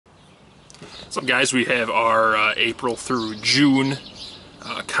What's up, guys? We have our April through June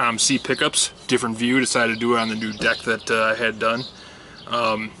COMC pickups. Different view. Decided to do it on the new deck that I had done.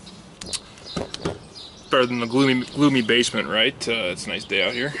 Better than the gloomy basement, right? It's a nice day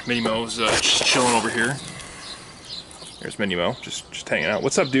out here. Minnie Mo's just chilling over here. There's Minnie Mo, just hanging out.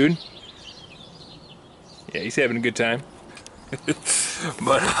 What's up, dude? Yeah, he's having a good time.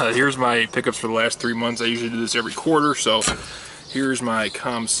 But here's my pickups for the last 3 months. I usually do this every quarter, so here's my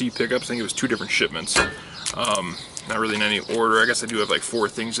COMC pickups. I think it was 2 different shipments. Not really in any order. I guess I do have like 4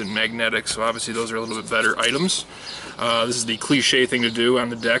 things in magnetic, so obviously those are a little bit better items. This is the cliche thing to do on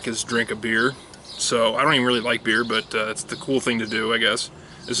the deck, is drink a beer. So I don't even really like beer, but it's the cool thing to do, I guess.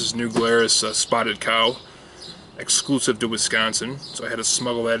 This is New Glarus Spotted Cow, exclusive to Wisconsin. So I had to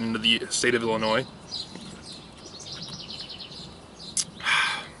smuggle that into the state of Illinois.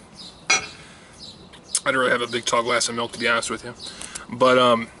 I don't really have a big tall glass of milk, to be honest with you.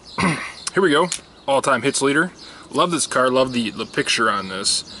 But here we go. All-time hits leader. Love this card. Love the picture on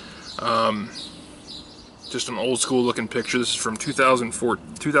this. Just an old school looking picture. This is from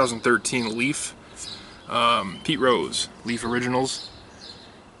 2013 Leaf. Pete Rose. Leaf Originals.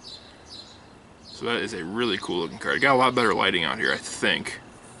 So that is a really cool looking card. Got a lot better lighting out here, I think.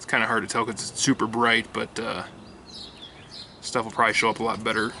 It's kind of hard to tell because it's super bright, but stuff will probably show up a lot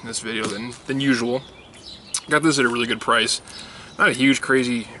better in this video than usual. Got this at a really good price. Not a huge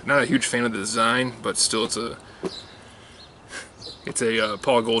fan of the design, but still it's a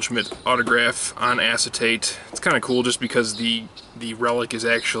Paul Goldschmidt autograph on acetate. It's kind of cool just because the relic is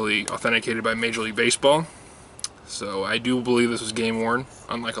actually authenticated by Major League Baseball. So I do believe this was game worn,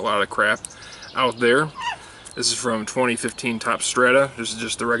 unlike a lot of crap out there. This is from 2015 Top Strata. This is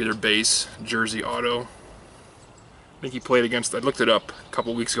just the regular base jersey auto. I think he played against, I looked it up a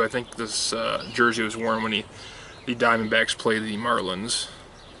couple weeks ago, I think this jersey was worn when the Diamondbacks played the Marlins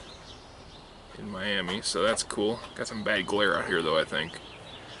in Miami, so that's cool. Got some bad glare out here though, I think.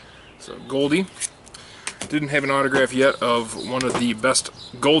 So Goldie. Didn't have an autograph yet of one of the best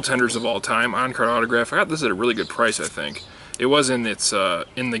goaltenders of all time, on-card autograph. I got this at a really good price, I think. It was in its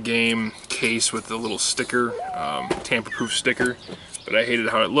in the game case with the little sticker, tamper-proof sticker, but I hated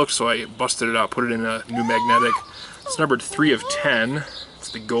how it looked, so I busted it out, put it in a new magnetic. It's numbered 3 of 10.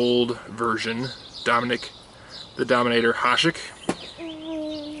 It's the gold version. Dominic the Dominator Hasek.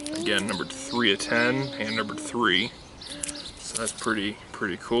 Again, numbered 3 of 10 and numbered 3. So that's pretty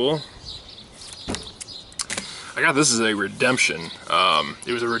cool. I got this as a redemption.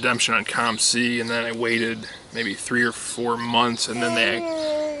 It was a redemption on COMC, and then I waited maybe 3 or 4 months, and then they...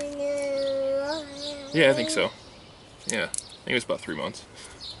 Yeah, I think so. Yeah, I think it was about 3 months.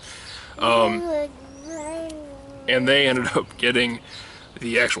 And they ended up getting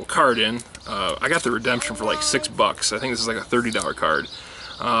the actual card in. I got the redemption for like $6. I think this is like a $30 card.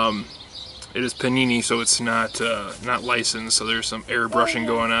 It is Panini, so it's not licensed, so there's some airbrushing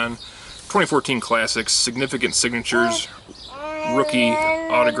going on. 2014 Classics, Significant Signatures, rookie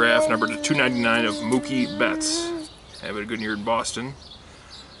autograph, number 299 of Mookie Betts. Having a good year in Boston.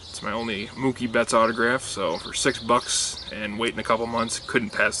 It's my only Mookie Betts autograph, so for $6 and waiting a couple months,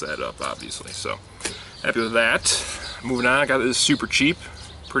 couldn't pass that up, obviously. So happy with that. Moving on, I got this super cheap,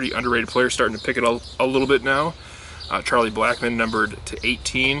 pretty underrated player, starting to pick it a little bit now. Charlie Blackmon, numbered to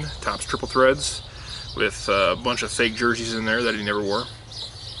 18, Topps Triple Threads, with a bunch of fake jerseys in there that he never wore.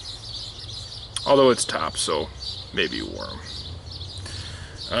 Although it's Topps, so maybe he wore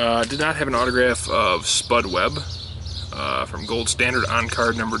them. Did not have an autograph of Spud Webb from Gold Standard, on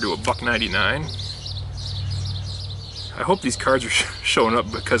card, numbered to $1.99. I hope these cards are showing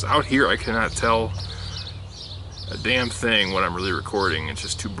up, because out here I cannot tell a damn thing when I'm really recording. It's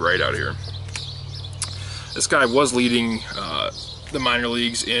just too bright out here. This guy was leading the minor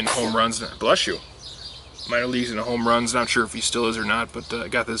leagues in home runs. Bless you. Minor leagues in home runs. Not sure if he still is or not, but I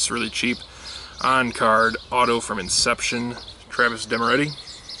got this really cheap. On card auto from Inception, Travis Demoretti.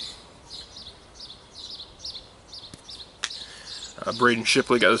 Braden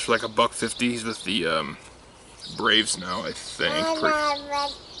Shipley got this for like $1.50. He's with the Braves now, I think.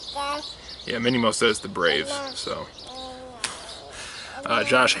 Yeah, Minnie Mo says the Braves, so.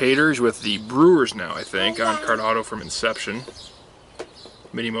 Josh Hader's with the Brewers now, I think. On-card auto from Inception.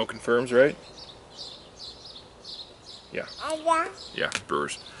 Minnie Mo confirms, right? Yeah. Yeah,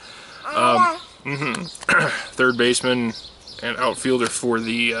 Brewers. Third baseman and outfielder for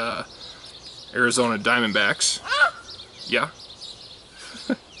the Arizona Diamondbacks. Yeah.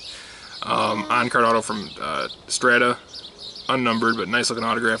 On-card auto from Strata. Unnumbered, but nice looking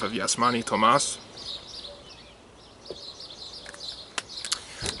autograph of Yasmani Tomas.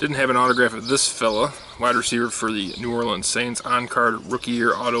 Didn't have an autograph of this fella, wide receiver for the New Orleans Saints, on-card rookie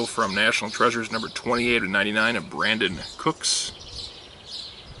year auto from National Treasures, number 28/99 of Brandon Cooks.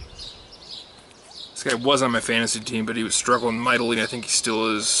 This guy was on my fantasy team, but he was struggling mightily. I think he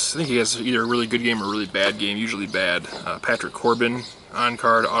still is. I think he has either a really good game or a really bad game, usually bad. Patrick Corbin,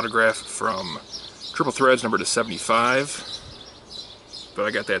 on-card autograph from Triple Threads, number to 75. But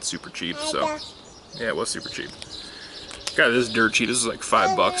I got that super cheap, so yeah, it was super cheap. Got this dirt cheap. This is like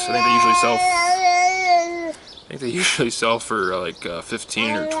 $5. I think they usually sell for like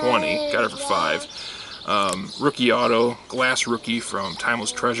 15 or 20. Got it for 5. Rookie auto, glass rookie from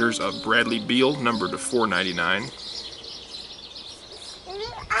Timeless Treasures of Bradley Beal, numbered to 4.99.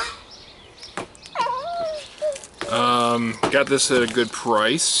 Got this at a good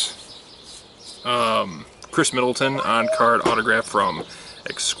price. Chris Middleton, on-card autograph from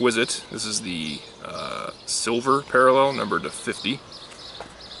Exquisite. This is the silver parallel, numbered to 50,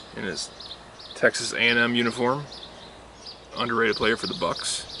 in his Texas A&M uniform. Underrated player for the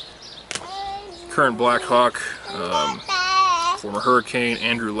Bucks. Current Blackhawk, former Hurricane,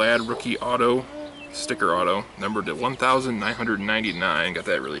 Andrew Ladd, rookie auto, sticker auto, numbered to 1,999. Got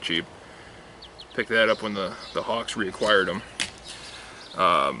that really cheap. Picked that up when the Hawks reacquired him.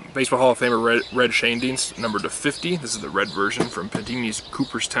 Baseball Hall of Famer Red Schoendienst, numbered to 50. This is the red version from Panini's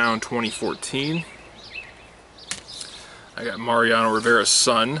Cooperstown 2014. I got Mariano Rivera's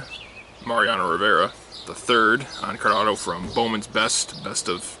son, Mariano Rivera the third, on-card auto from Bowman's Best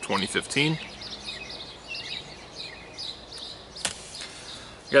of 2015.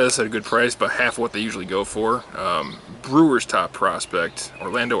 Got this at a good price, about half of what they usually go for. Brewers top prospect,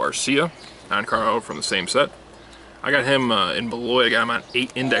 Orlando Arcia, on-card auto from the same set. I got him in Beloit. I got him on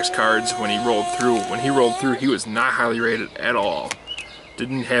 8 index cards when he rolled through. When he rolled through, he was not highly rated at all.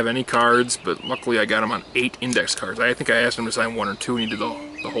 Didn't have any cards, but luckily I got him on 8 index cards. I think I asked him to sign 1 or 2, and he did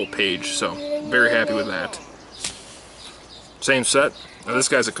the whole page, so very happy with that. Same set. Now this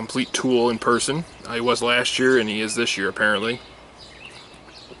guy's a complete tool in person. He was last year, and he is this year, apparently.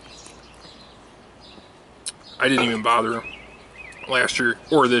 I didn't even bother last year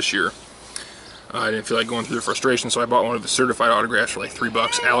or this year. I didn't feel like going through the frustration, so I bought one of his certified autographs for like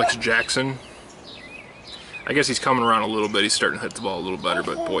 $3. Alex Jackson. I guess he's coming around a little bit. He's starting to hit the ball a little better,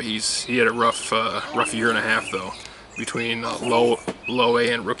 but boy, he had a rough year and a half though, between low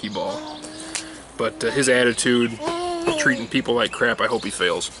A and rookie ball. But his attitude, treating people like crap, I hope he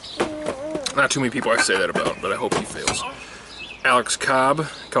fails. Not too many people I say that about, but I hope he fails. Alex Cobb,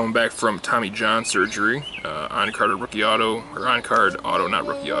 coming back from Tommy John surgery, on-card rookie auto, or on-card auto, not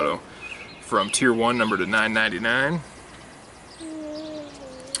rookie auto, from Tier 1, number to 9.99.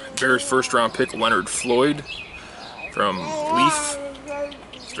 Bears first round pick Leonard Floyd from Leaf.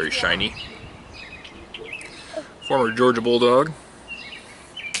 It's very shiny. Former Georgia Bulldog.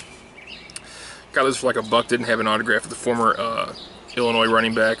 Got this for like $1. Didn't have an autograph of the former Illinois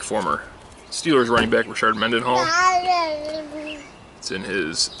running back, former Steelers running back Rashard Mendenhall. It's in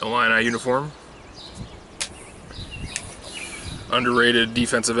his Illini uniform. Underrated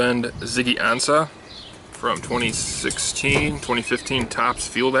defensive end Ziggy Ansah from 2015 Topps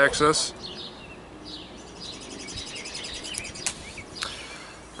Field Access.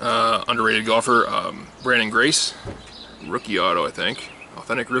 Underrated golfer Brandon Grace, rookie auto, I think.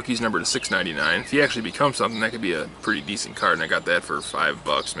 Authentic rookies, number to 6.99. If he actually becomes something, that could be a pretty decent card, and I got that for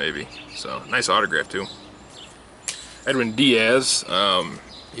 $5 maybe. So nice autograph too. Edwin Diaz.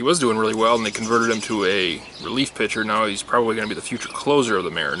 He was doing really well, and they converted him to a relief pitcher. Now he's probably going to be the future closer of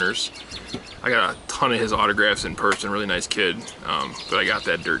the Mariners. I got a ton of his autographs in person. Really nice kid, but I got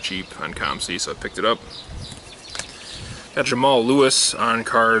that dirt cheap on COMC, so I picked it up. Got Jamal Lewis,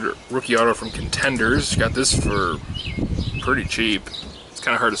 on-card rookie auto from Contenders. Got this for pretty cheap. It's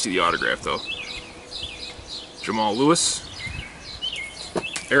kind of hard to see the autograph, though. Jamal Lewis.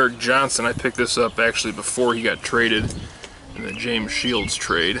 Eric Johnson, I picked this up actually before he got traded in the James Shields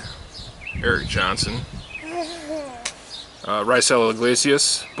trade. Eric Johnson. Raisel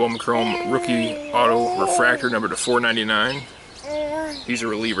Iglesias, Bowman Chrome rookie auto refractor, number to 4.99. He's a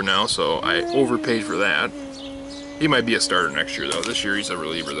reliever now, so I overpaid for that. He might be a starter next year though. This year he's a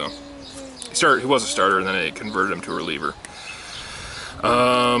reliever though. He was a starter, and then they converted him to a reliever.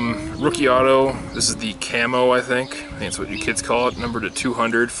 Rookie auto. This is the camo, I think that's what you kids call it. Number to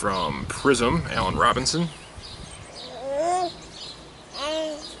 200 from Prism, Allen Robinson.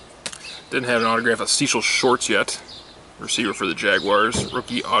 Didn't have an autograph of Cecil Shorts yet. Receiver for the Jaguars.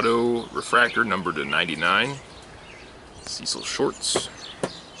 Rookie auto refractor, number to 99. Cecil Shorts.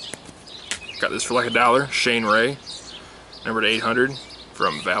 Got this for like $1. Shane Ray, number to 800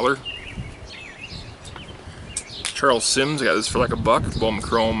 from Valor. Charles Sims, I got this for like $1. Bowman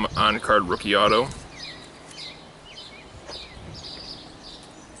Chrome on-card rookie auto.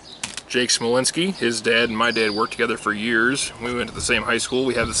 Jake Smolinski, his dad and my dad worked together for years. We went to the same high school,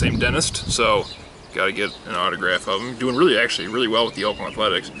 we have the same dentist, so got to get an autograph of him. Doing really well with the Oakland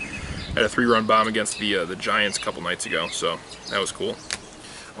Athletics. Had a 3-run bomb against the Giants a couple nights ago, so that was cool.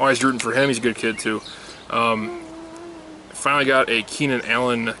 Always rooting for him, he's a good kid too. Finally got a Keenan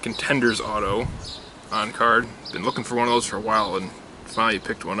Allen Contenders auto on card. Been looking for one of those for a while and finally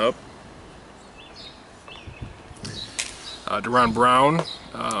picked one up. Deron Brown,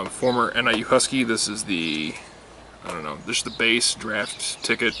 former NIU Husky. This is the, I don't know, this is the base draft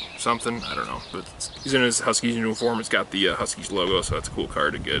ticket something, I don't know, but he's in his Huskies uniform. It's got the Huskies logo, so that's a cool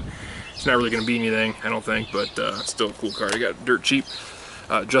card to get. It's not really going to be anything, I don't think, but still a cool card. I got dirt cheap.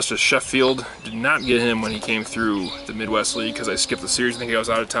 Justice Sheffield, did not get him when he came through the Midwest League because I skipped the series. I think I was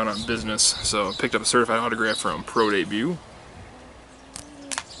out of town on business, so I picked up a certified autograph from Pro Debut.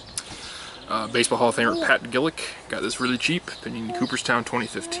 Baseball Hall of Famer Pat Gillick, got this really cheap, Panini Cooperstown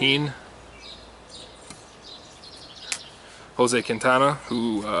 2015. Jose Quintana,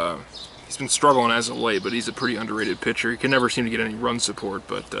 who he's been struggling as of late, but he's a pretty underrated pitcher. He can never seem to get any run support,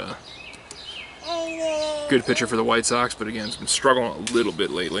 but good pitcher for the White Sox, but again, has been struggling a little bit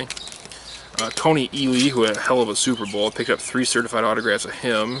lately. Tony Ely, who had a hell of a Super Bowl, picked up 3 certified autographs of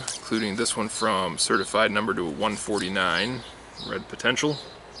him, including this one from certified number to 149, Red Potential.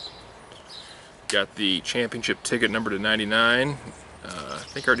 Got the championship ticket number to 99. I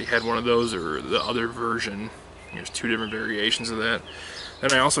think I already had one of those, or the other version. There's 2 different variations of that.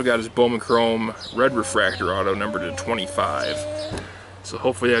 Then I also got his Bowman Chrome Red Refractor auto number to 25. So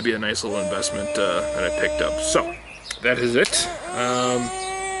hopefully that'd be a nice little investment that I picked up. So that is it.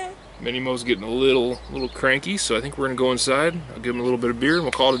 Minnie Mo's getting a little cranky, so I think we're gonna go inside. I'll give him a little bit of beer and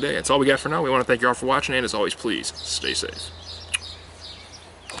we'll call it a day. That's all we got for now. We want to thank you all for watching, and as always, please stay safe.